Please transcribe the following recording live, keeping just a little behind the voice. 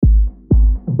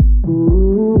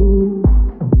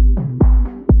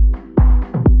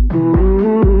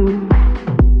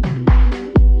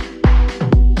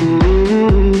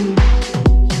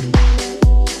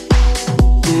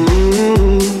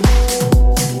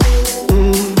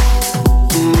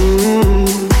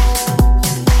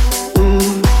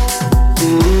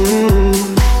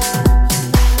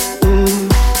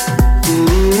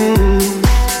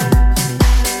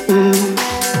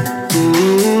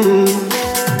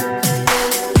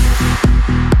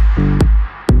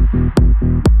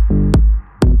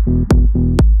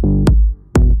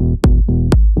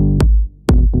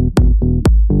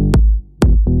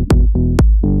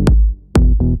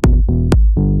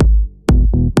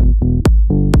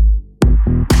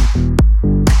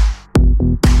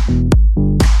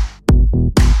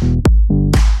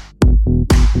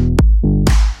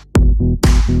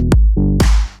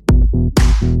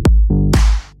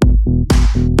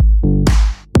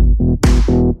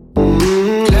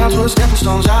were stepping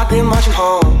stones, I'd be marching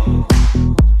home.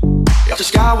 If the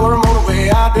sky were a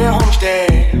motorway, I'd be home each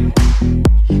day.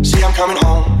 See, I'm coming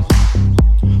home,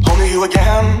 home to you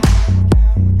again.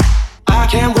 I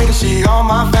can't wait to see all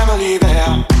my family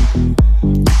there.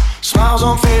 Smiles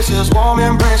on faces, warm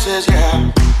embraces,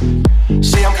 yeah.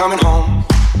 See, I'm coming home,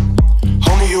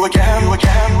 home to you again, you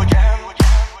again, you again.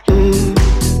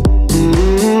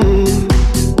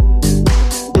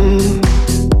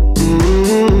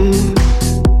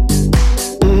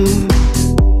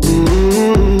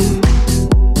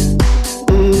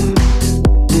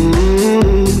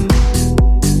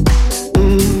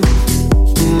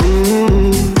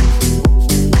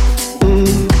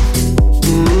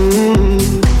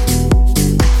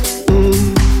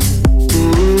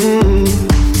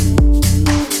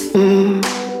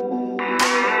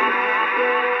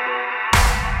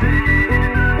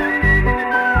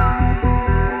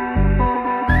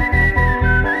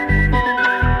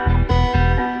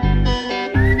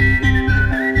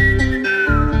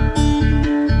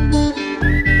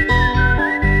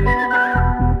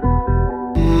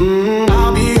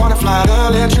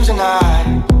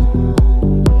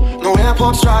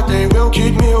 Strike, they will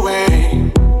keep me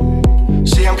away.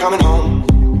 See, I'm coming home,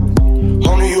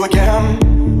 home to you again.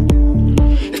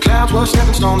 If clouds were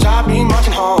stepping stones, I'd be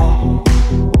marching home.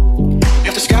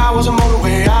 If the sky was a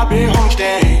motorway, I'd be home each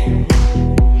day.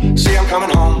 See, I'm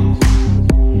coming home,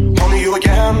 home to you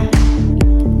again.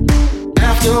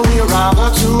 After we arrive,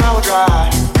 a 2-hour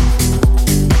drive.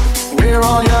 We're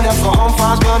all yearning for home,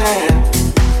 fires burning.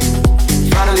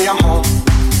 Finally, I'm home,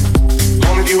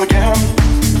 home with you again.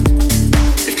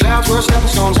 Clouds were stepping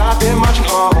stones, I've been marching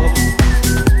home.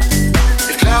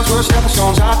 If clouds were stepping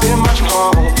stones, I've been marching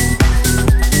home.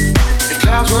 If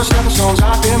clouds were stepping stones,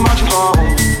 I've been marching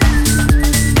home.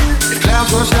 If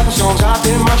clouds were stepping stones, I've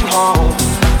been marching home.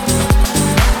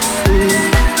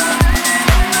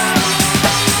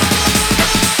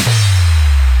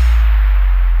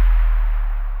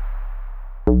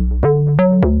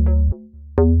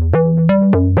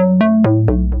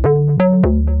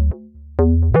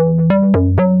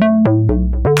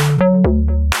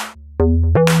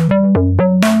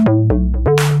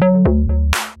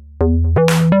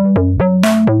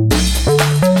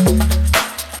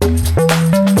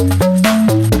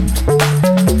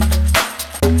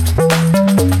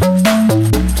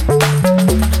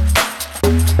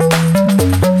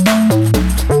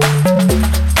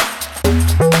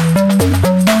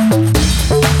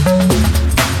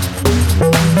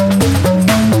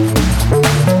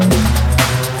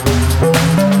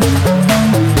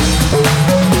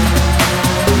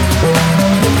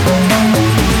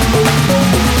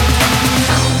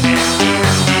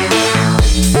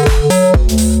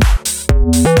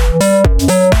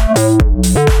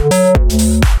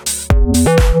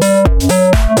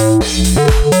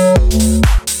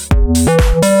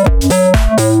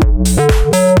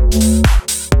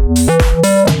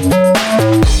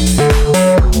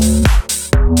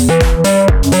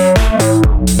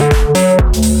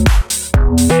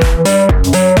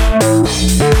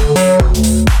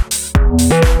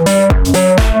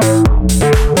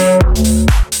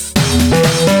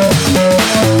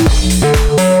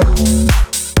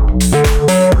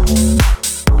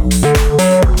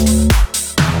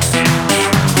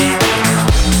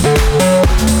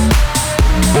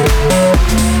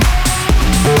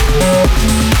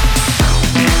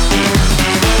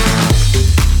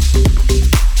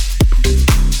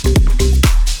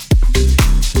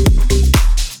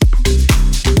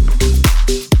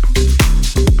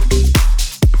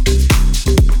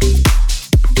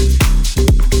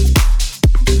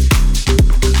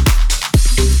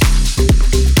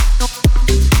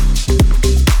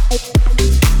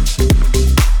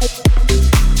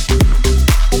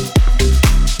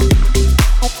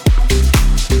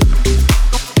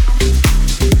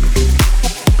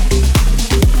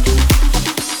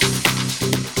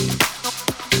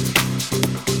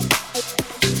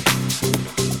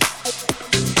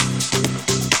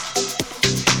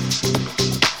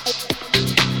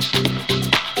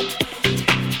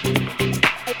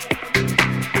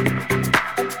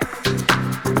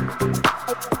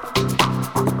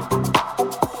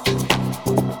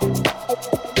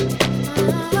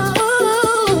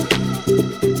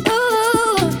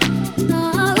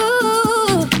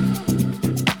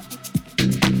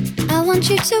 want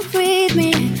you to breathe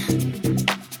me.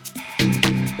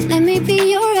 Let me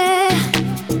be your air.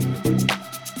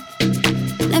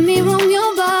 Let me roam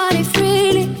your body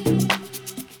freely.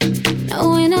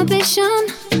 No inhibition,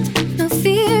 no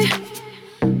fear.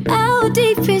 How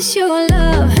deep is your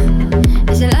love?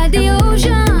 Is it like the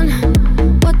ocean?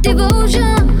 What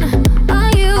devotion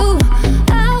are you?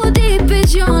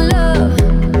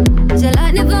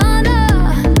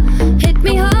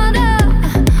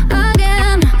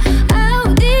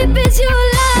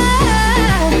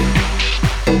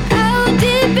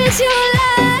 is your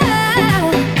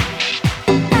love?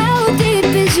 How deep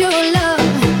is your love?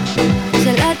 Is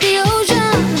it like the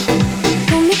ocean?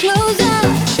 Pull me closer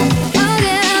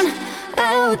again.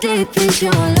 How deep is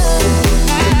your love?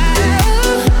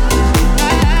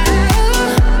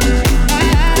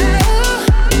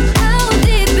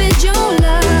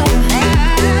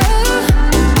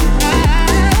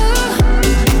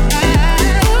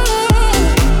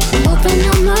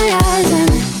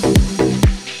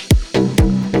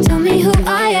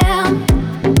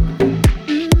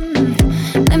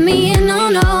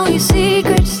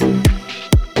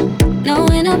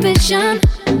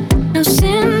 No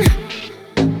sin.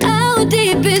 How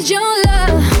deep is your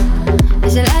love?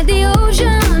 Is it like the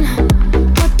ocean?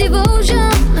 What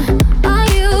devotion are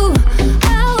you?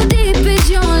 How deep is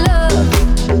your love?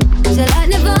 Is it like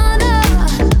Nirvana?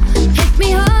 Hit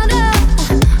me harder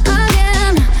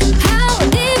again. How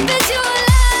deep is your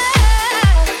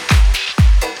love?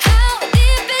 How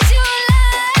deep is your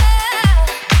love?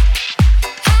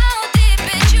 How deep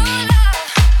is your love?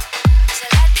 Is it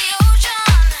like the ocean?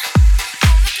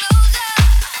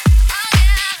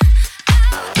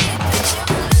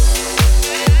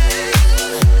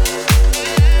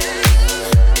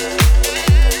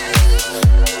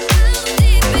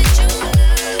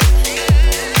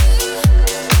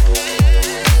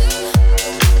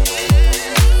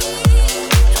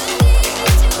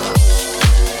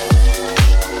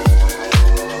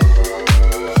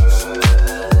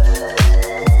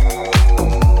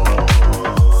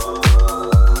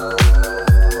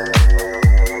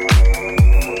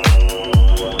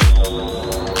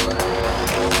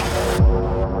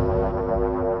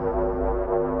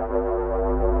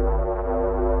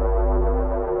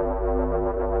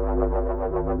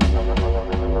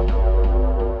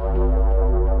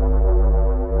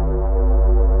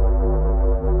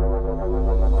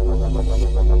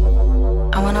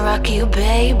 You,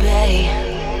 baby.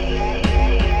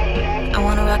 I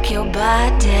wanna rock your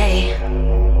body.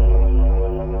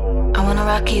 I wanna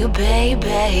rock you,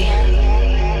 baby.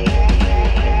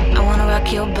 I wanna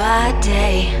rock your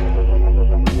body.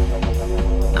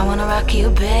 I wanna rock you,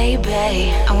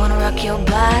 baby. I wanna rock your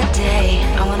body.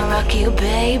 I wanna rock you,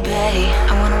 baby.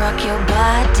 I wanna rock your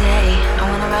body. I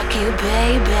wanna rock you,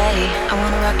 baby. I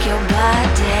wanna rock your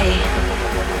body.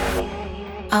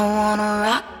 I wanna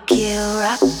rock you,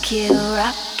 rock you,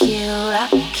 rock you,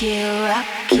 rock you,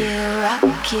 rock you,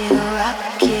 rock you,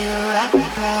 rock you, rock.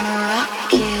 Wanna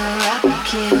rock you, rock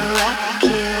you, rock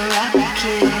you, rock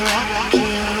you, rock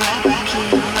you, rock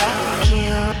you, rock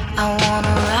you. I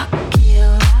wanna rock you,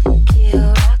 rock you,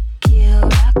 rock you,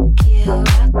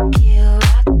 rock you, rock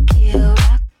you, rock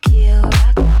you, rock you,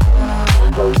 rock. Wanna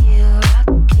rock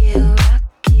you, rock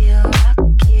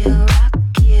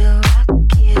you, rock you, rock you, rock you, rock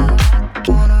you, rock.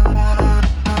 Wanna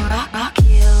rock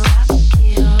you, rock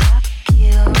you, rock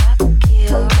you, rock you,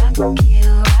 rock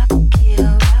you, rock you,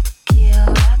 rock you,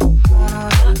 rock. Wanna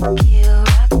rock you,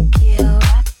 rock you,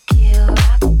 rock you,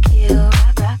 rock you,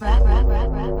 rock, rock, rock,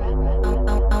 rock,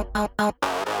 rock, rock.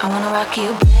 I wanna rock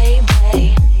you,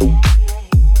 baby.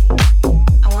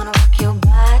 I wanna rock your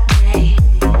body.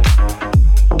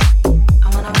 I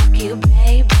wanna rock you,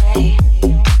 baby.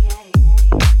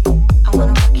 I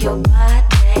wanna rock your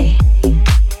body.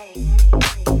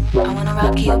 I wanna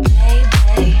rock you,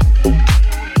 baby.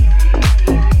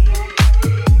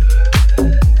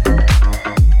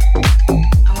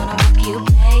 I wanna rock you,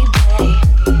 baby.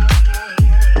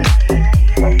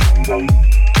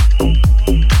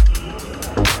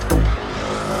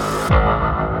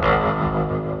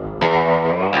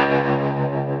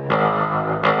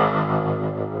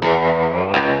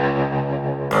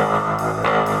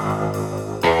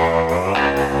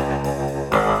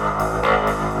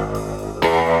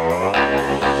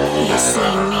 You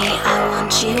see me, I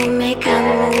want you, make a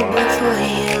move before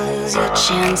you lose your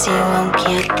chance. You won't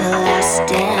get the last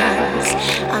dance.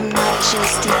 I'm not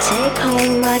just a take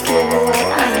home, I give what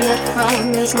I get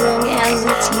from as long as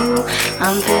it's you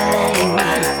I'm feeling.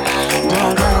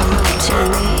 Don't come up to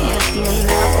me if you're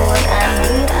not what I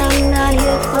need. I'm not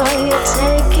here for your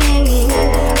taking.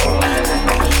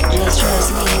 Just trust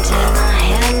me, take my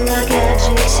hand, I'll get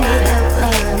you to the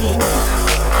burning.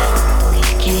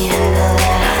 Can you handle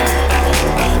that?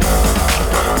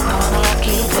 I wanna rock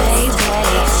you, baby.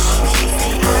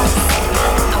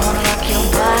 I wanna rock your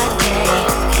body.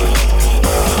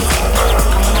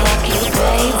 I wanna rock you,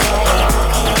 baby.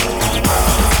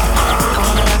 I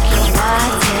wanna rock your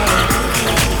body.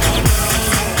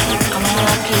 I wanna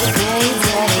rock you,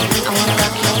 baby. I wanna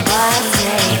rock your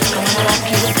body.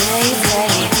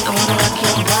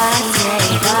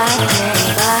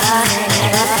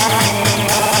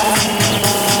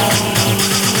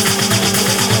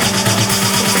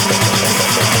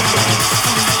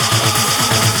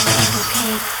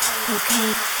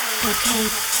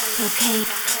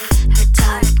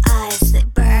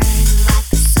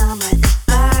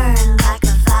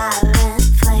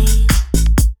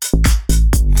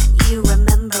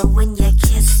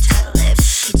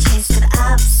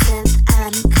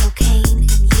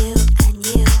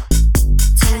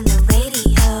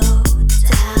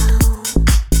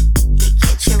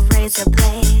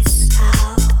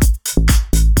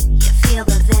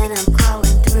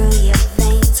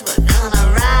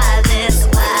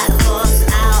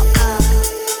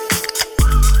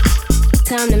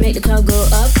 Time to make the club go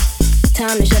up.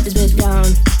 Time to shut this bitch down.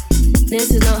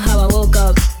 This is not how I woke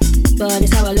up, but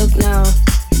it's how I look now.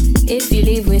 If you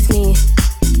leave with me,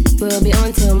 we'll be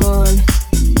on till morn.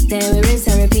 Then we rinse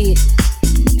and repeat,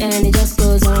 and it just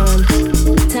goes on.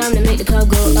 Time to make the club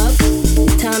go up.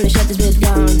 Time to shut this bitch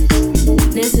down.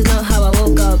 This is not how I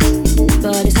woke up,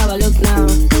 but it's how I look now.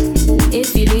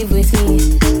 If you leave with me,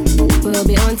 we'll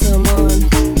be on till morn.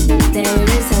 Then we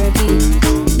rinse and repeat,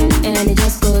 and it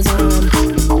just goes on.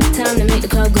 Time to make the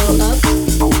club go up.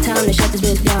 Time to shut this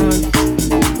bitch down.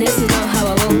 This is not how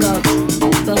I woke up,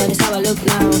 but it's how I look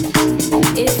now.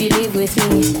 If you leave with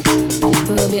me,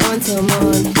 we'll be on till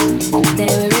morn.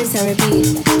 Then we rinse and repeat,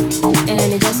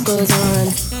 and it just goes on.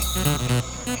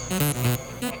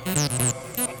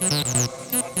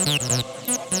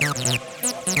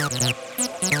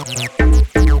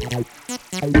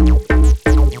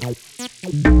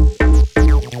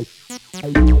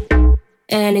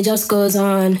 And it just goes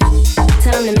on.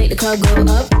 Time to make the club go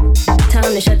up.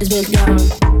 Time to shut this bitch down.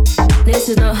 This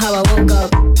is not how I woke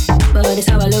up, but it's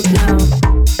how I look now.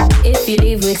 If you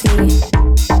leave with me,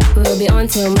 we'll be on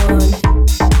till morn.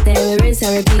 Then we rinse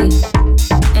and repeat,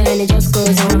 and it just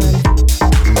goes on.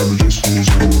 And it just goes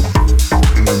on.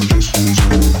 And it just goes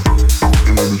on.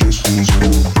 And it just goes on. And it just goes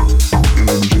on. And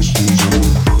it just goes on.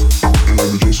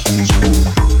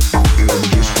 And it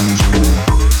just goes on.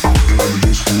 And it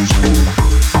just goes on.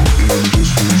 And it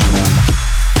just goes on.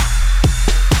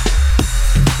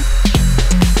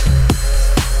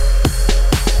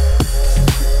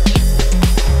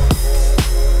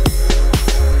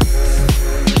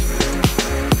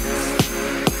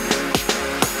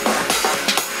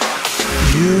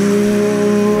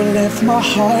 My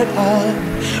heart up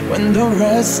when the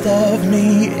rest of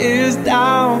me is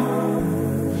down.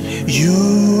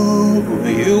 You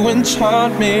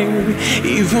enchant me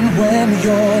even when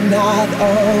you're not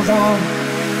around.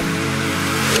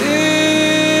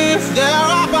 If there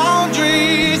are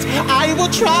boundaries, I will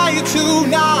try to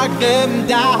knock them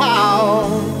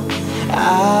down.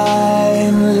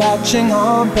 I'm latching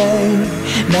on, babe.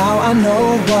 Now I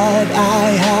know what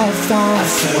I have found. I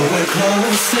feel we're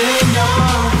close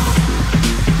enough.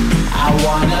 I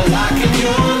wanna lock in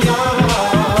your love.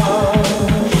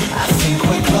 I think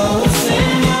we're close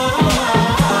enough.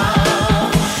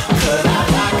 Could I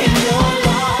lock in your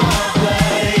love,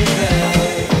 baby?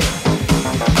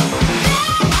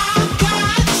 I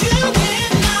got you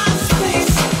in my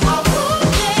space. I won't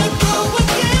let go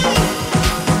again.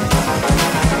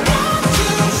 Got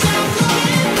you shackled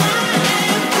in my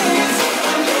embrace.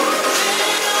 I'm losing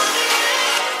on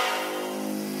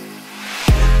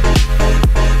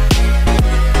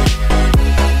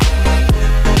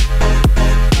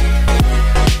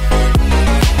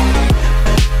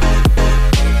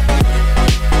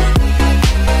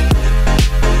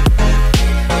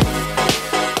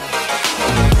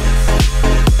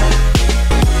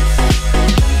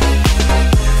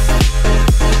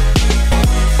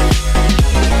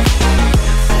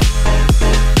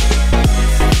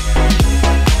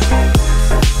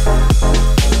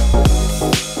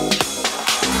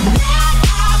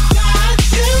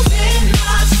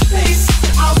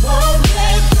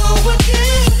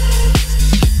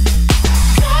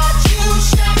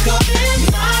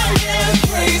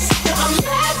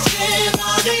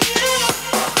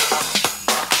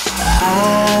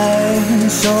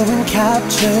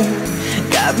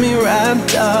got me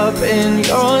wrapped up in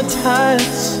your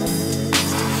touch.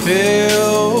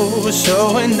 Feel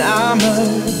so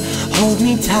enamored. Hold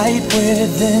me tight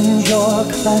within your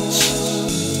clutch.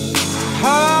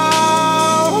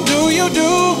 How do you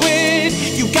do it?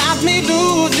 You got me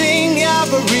losing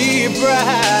every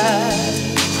breath.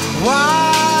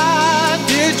 What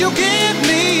did you give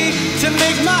me to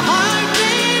make my heart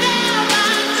beat out my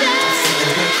chest? I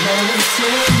feel we're close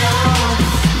enough.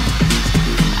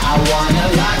 I wanna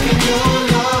lock in your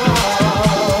love.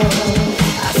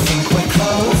 I think we're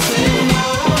close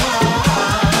enough.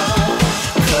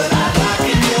 Could I lock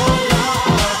in your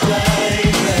love,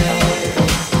 baby?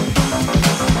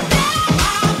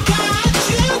 I got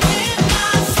you in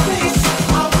my space.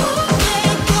 I won't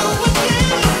let go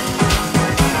again.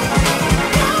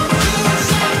 Got you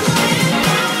shackled in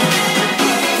my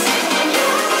embrace. I'm losing on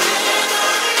you.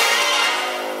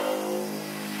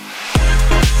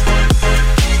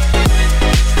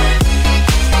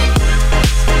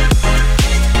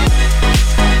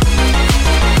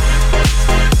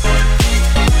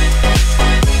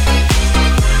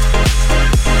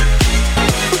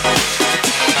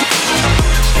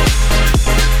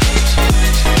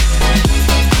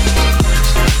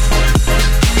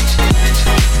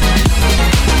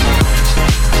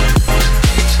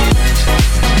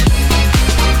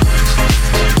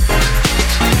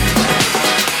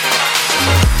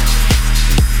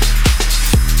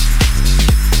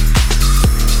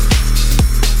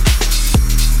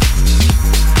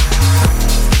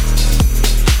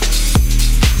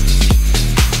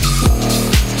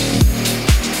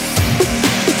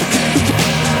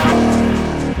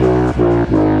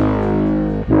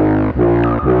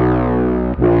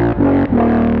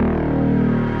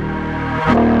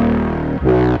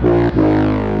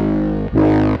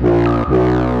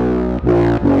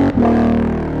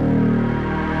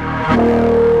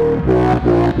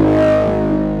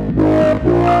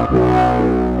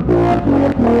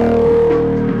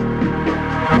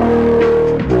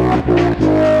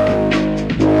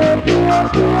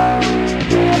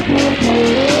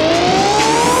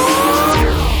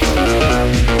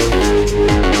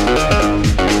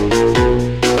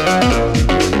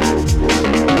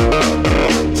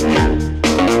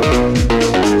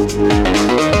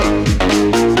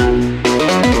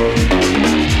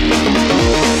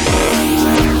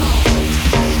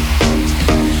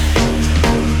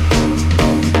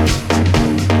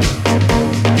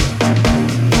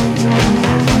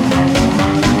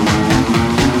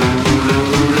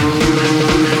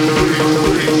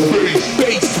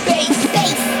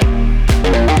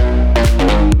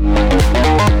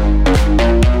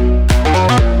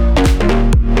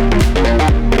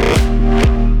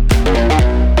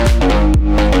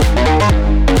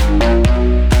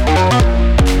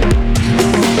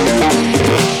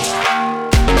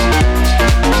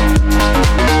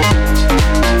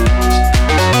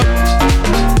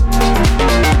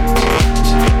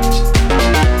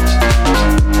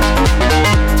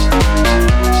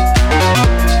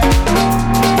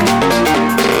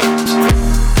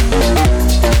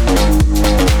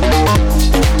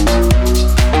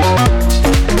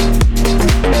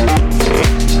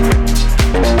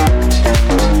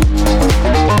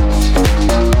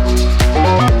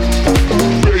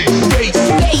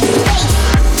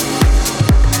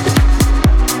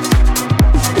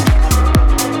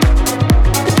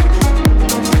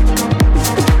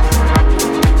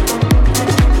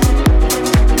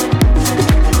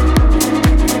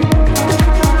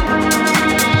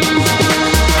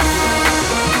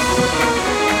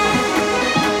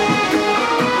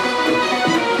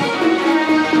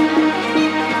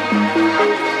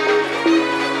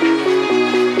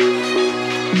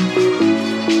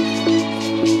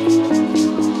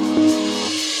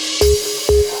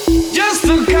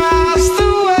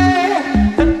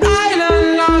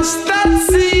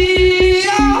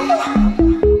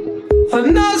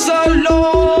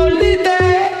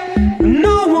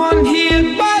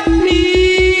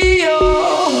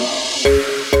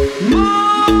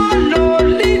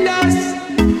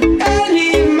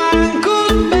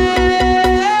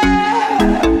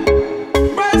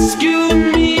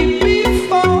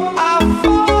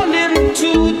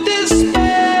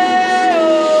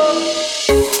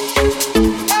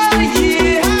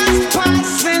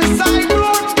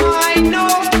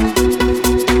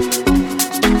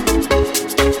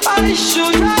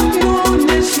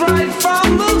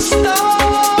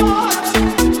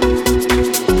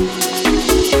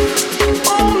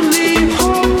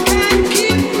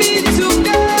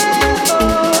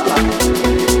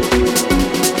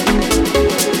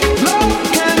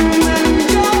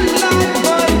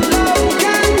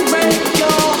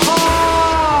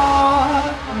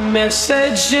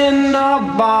 Message in a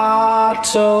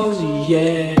bottle,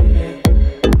 yeah.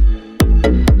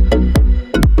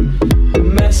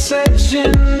 Message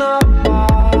in a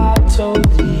bottle,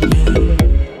 yeah.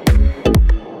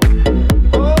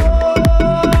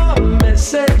 Oh,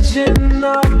 message in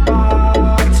a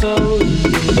bottle,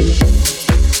 yeah.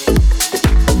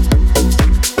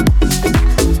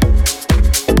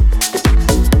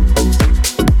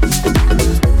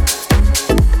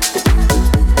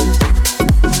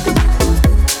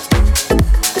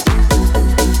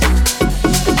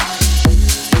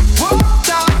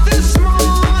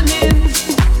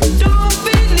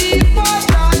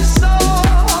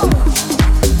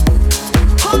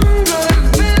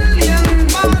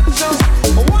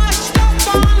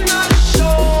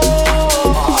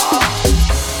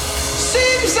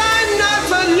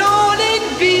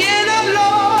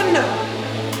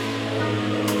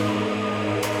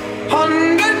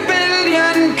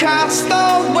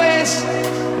 Castaways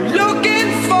looking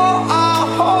for a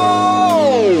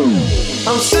home.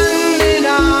 I'm sending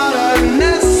out an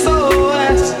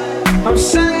SOS. I'm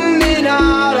sending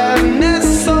out an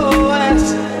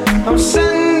SOS. I'm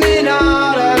sending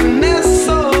out an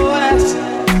SOS.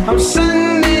 I'm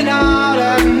sending out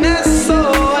an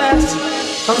SOS.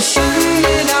 I'm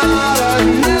sending out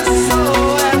an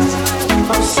SOS.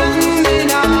 I'm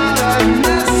sending out an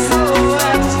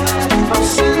SOS. I'm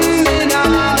sending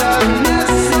out an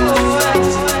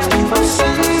SOS. I'm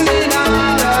sending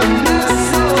out an SOS.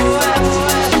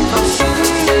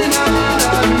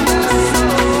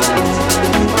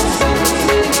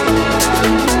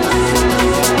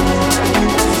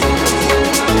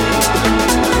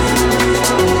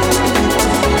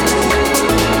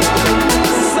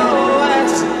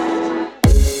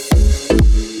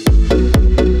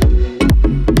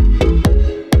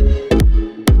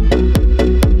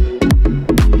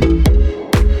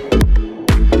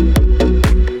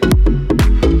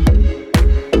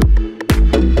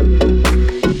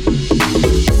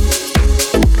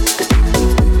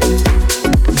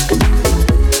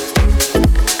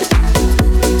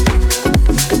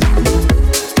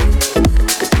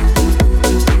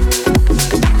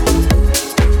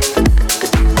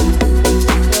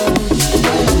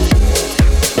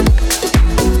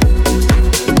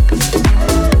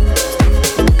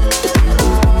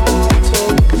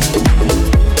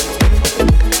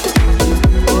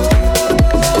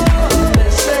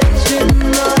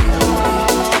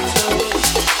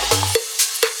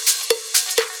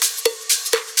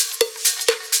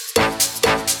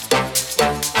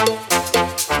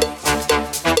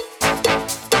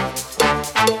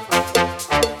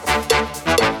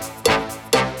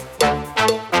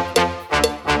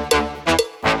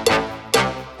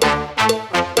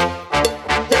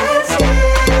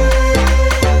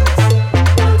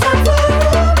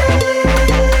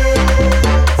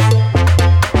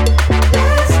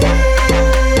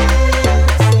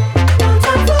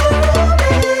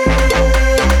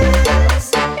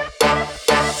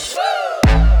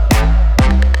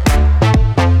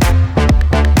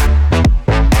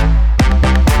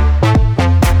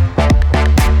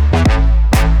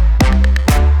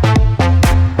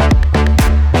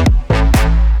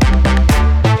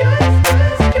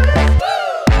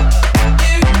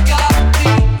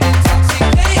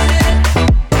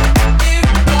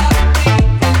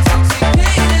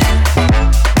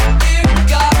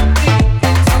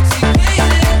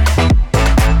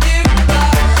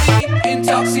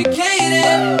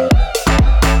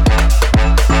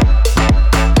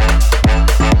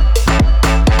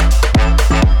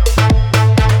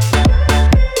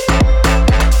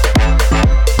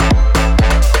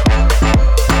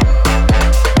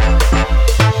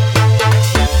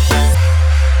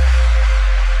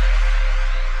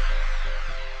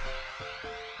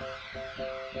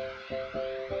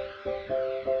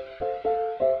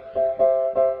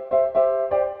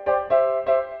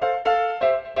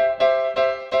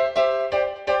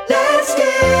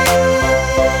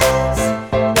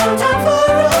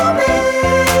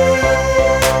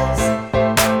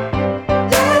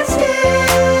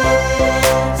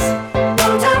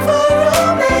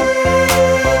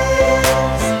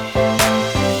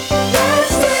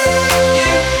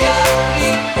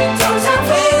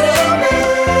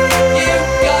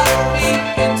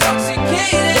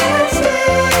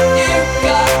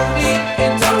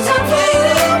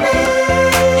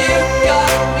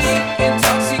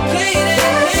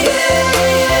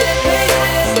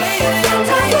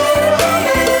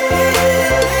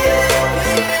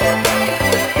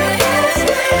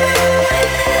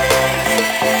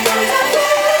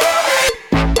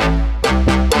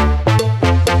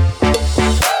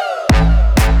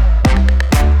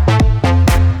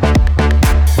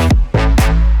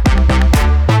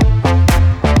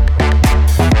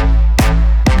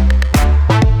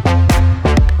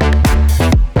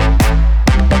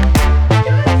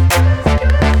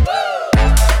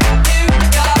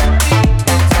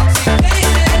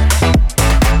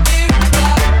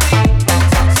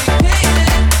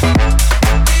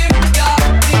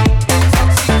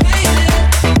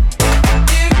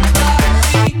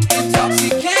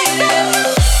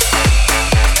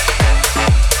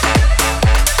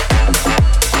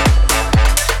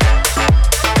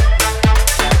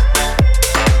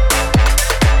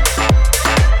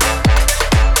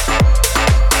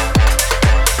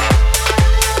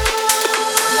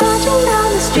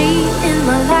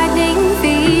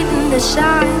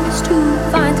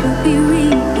 be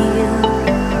real.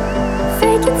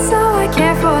 Fake it so I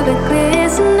care for the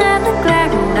glisten and the glare.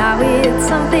 And now it's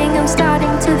something I'm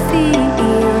starting to feel.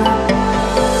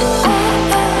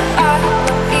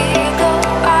 Eagle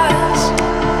eyes,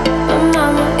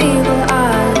 mama, eagle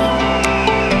eyes.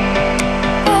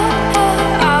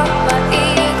 My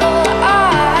eagle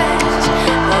eyes,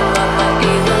 mama,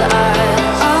 eagle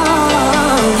eyes.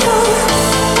 Oh.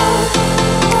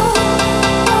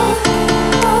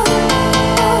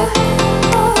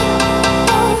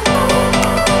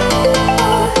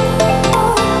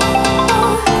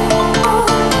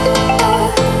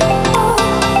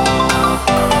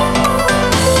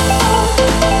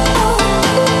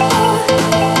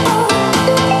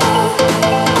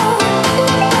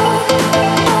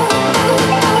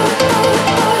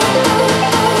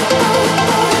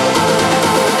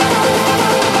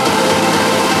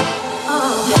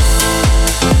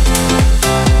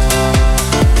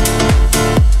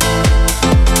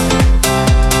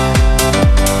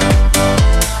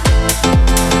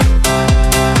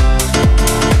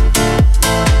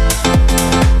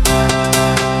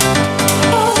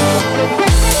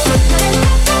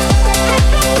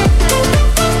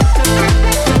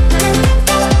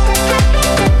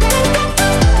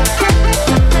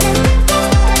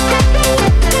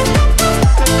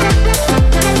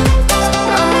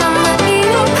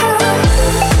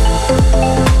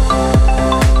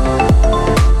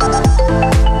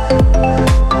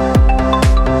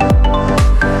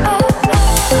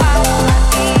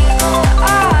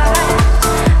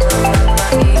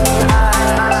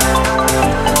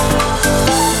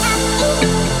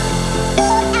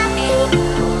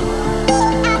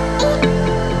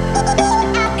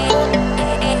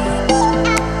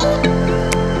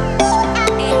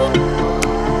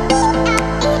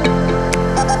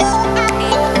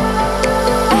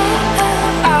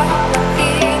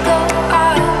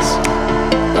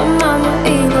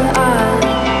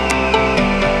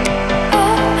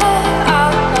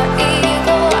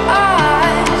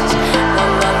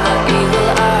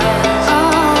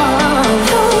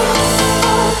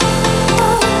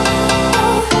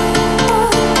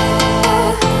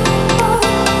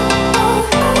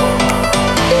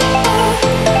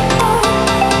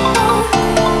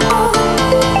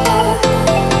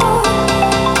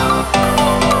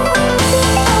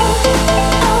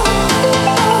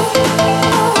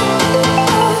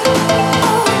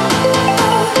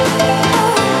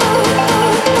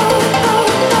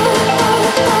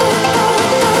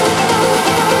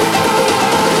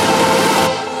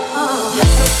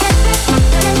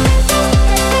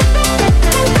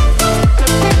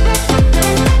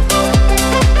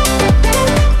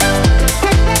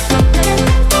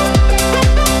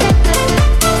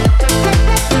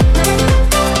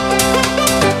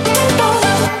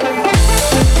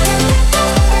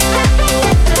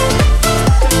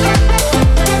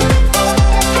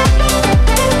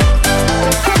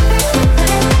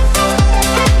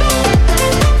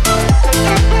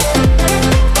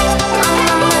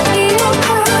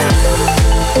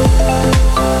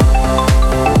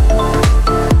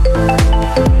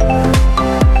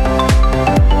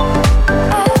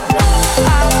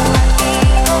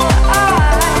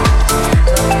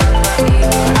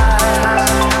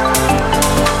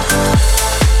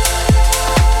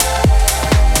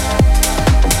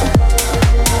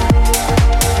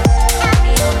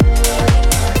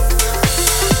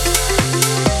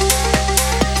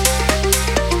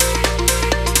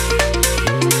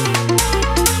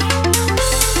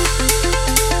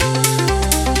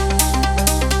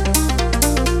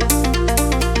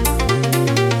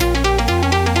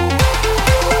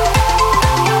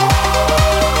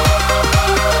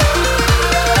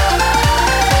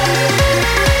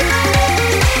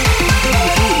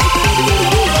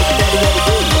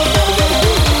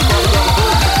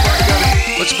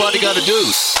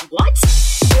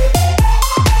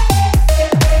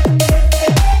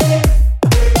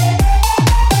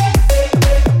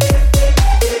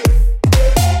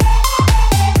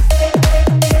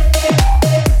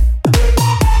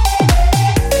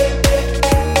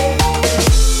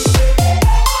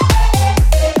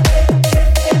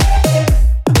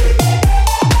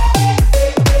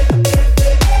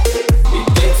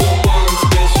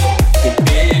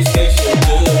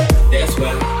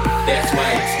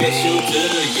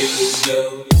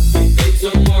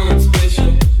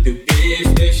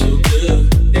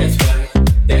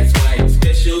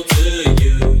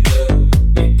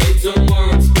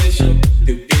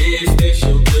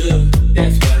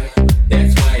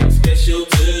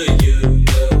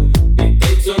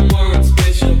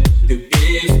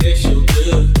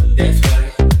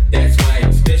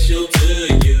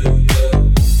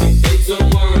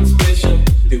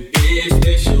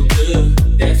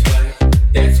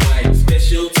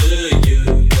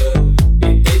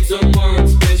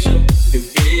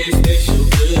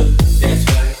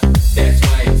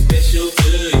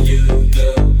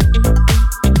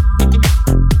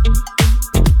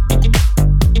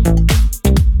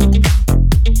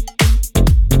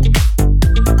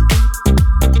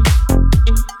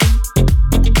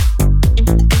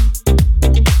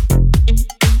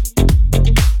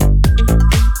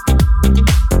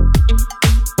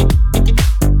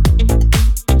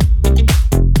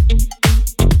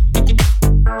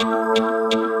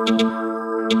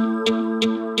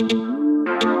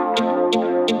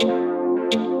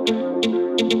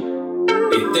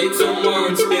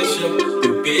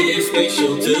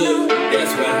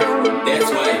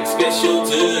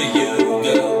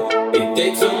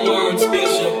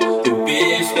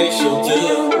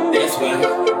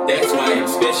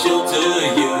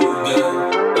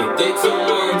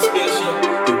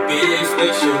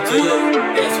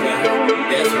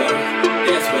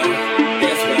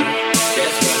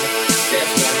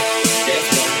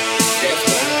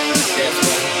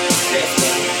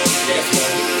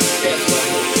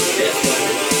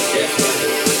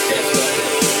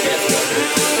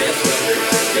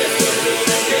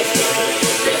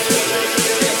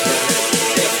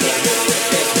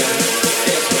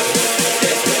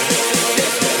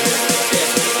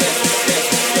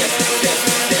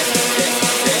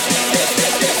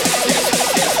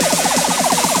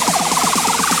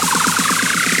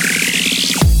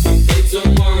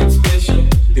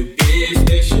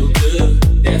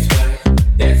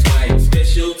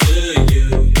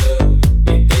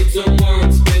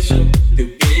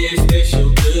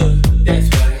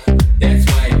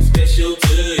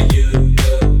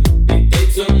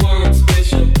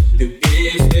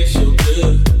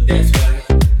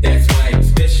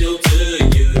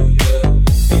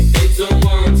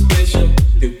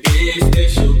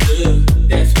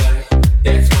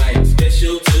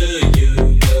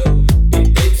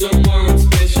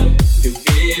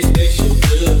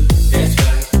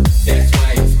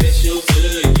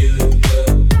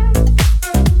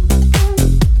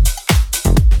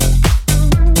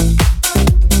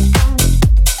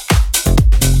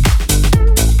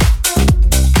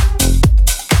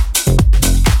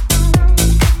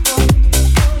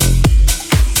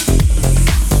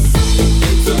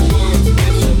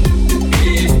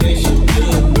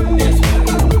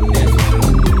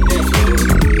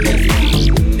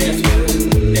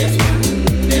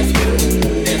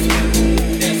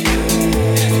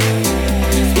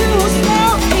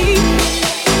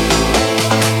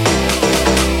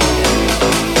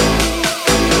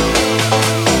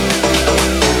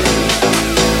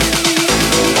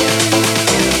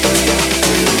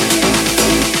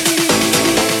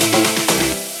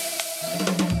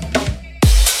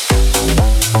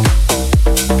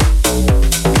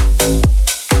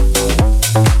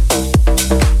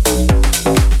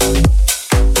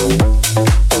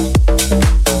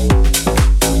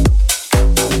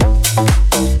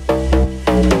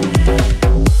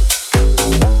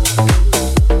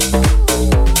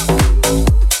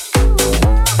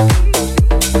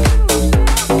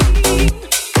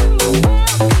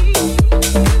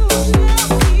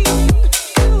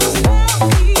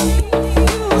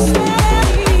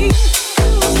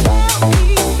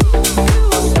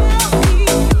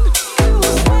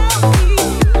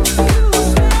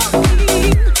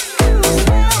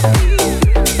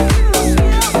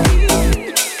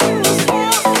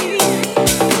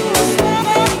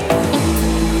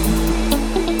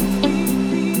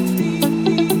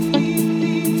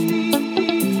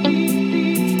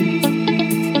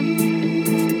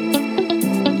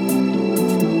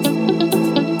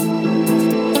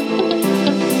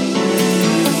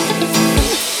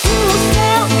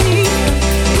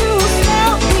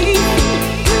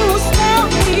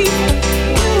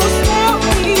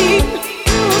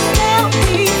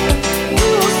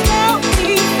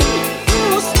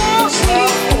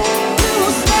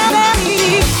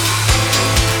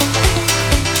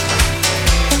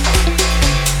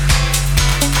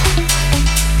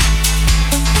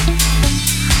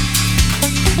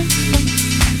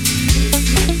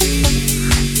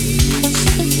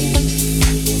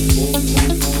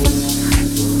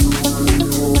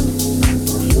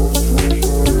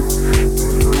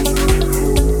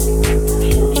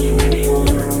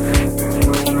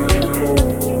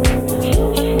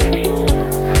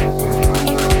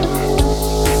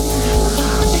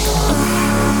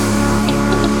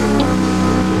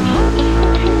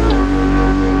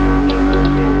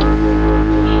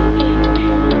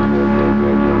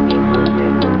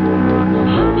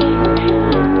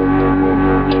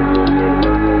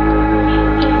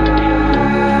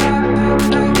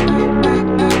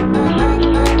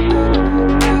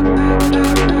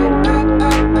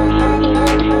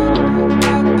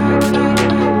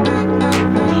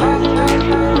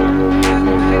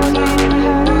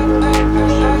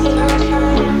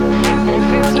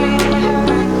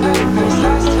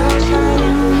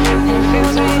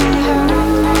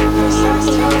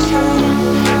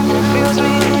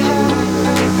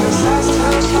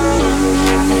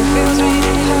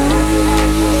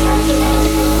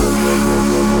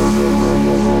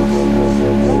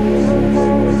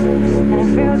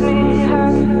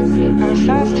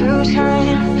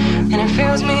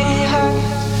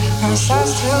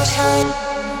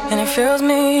 and it fills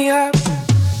me up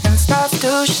and starts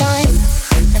to shine.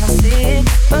 And I see it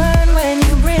burn when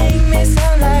you bring me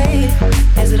sunlight.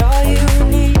 Is it all you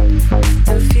need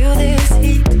to feel this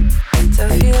heat? To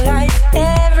feel like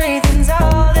everything's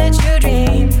all that you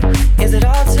dreamed? Is it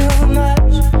all too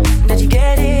much? Did you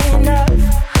get enough?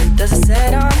 Does it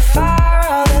set on fire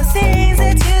all the things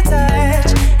that you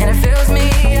touch? And it fills me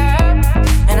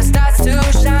up and it starts to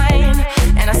shine.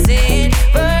 And I see it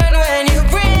burn when you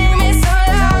bring me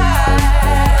sunlight.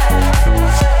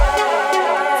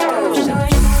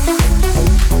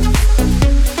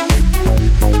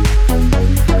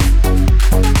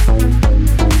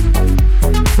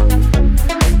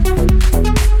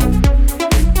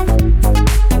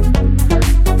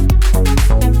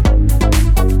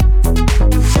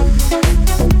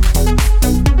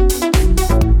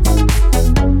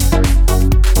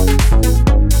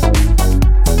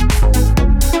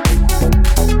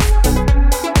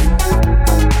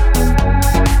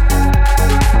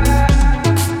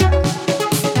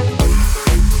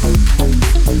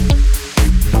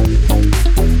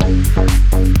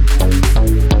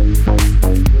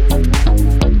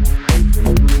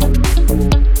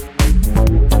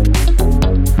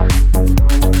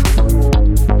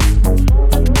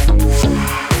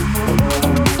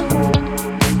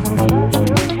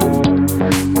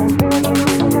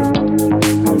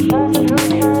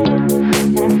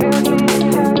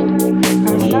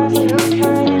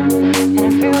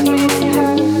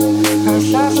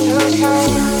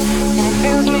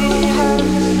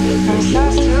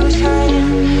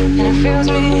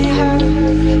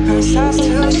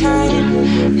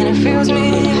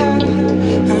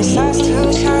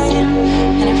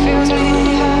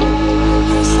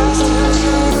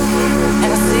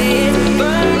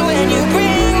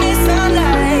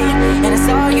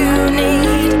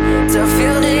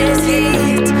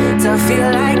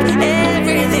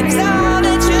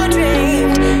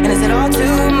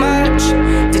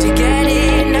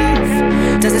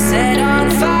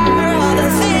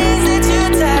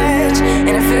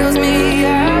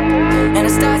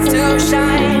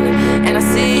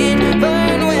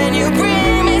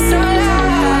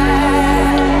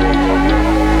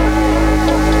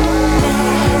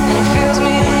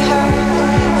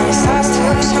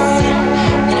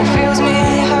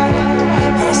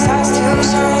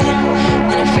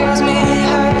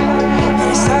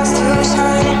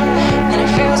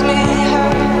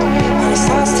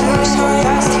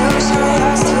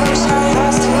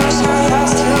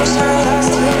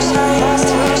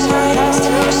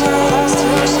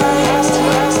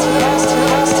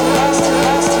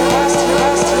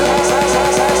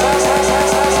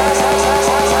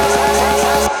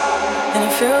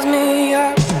 Fills me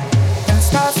up and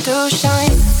starts to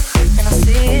shine.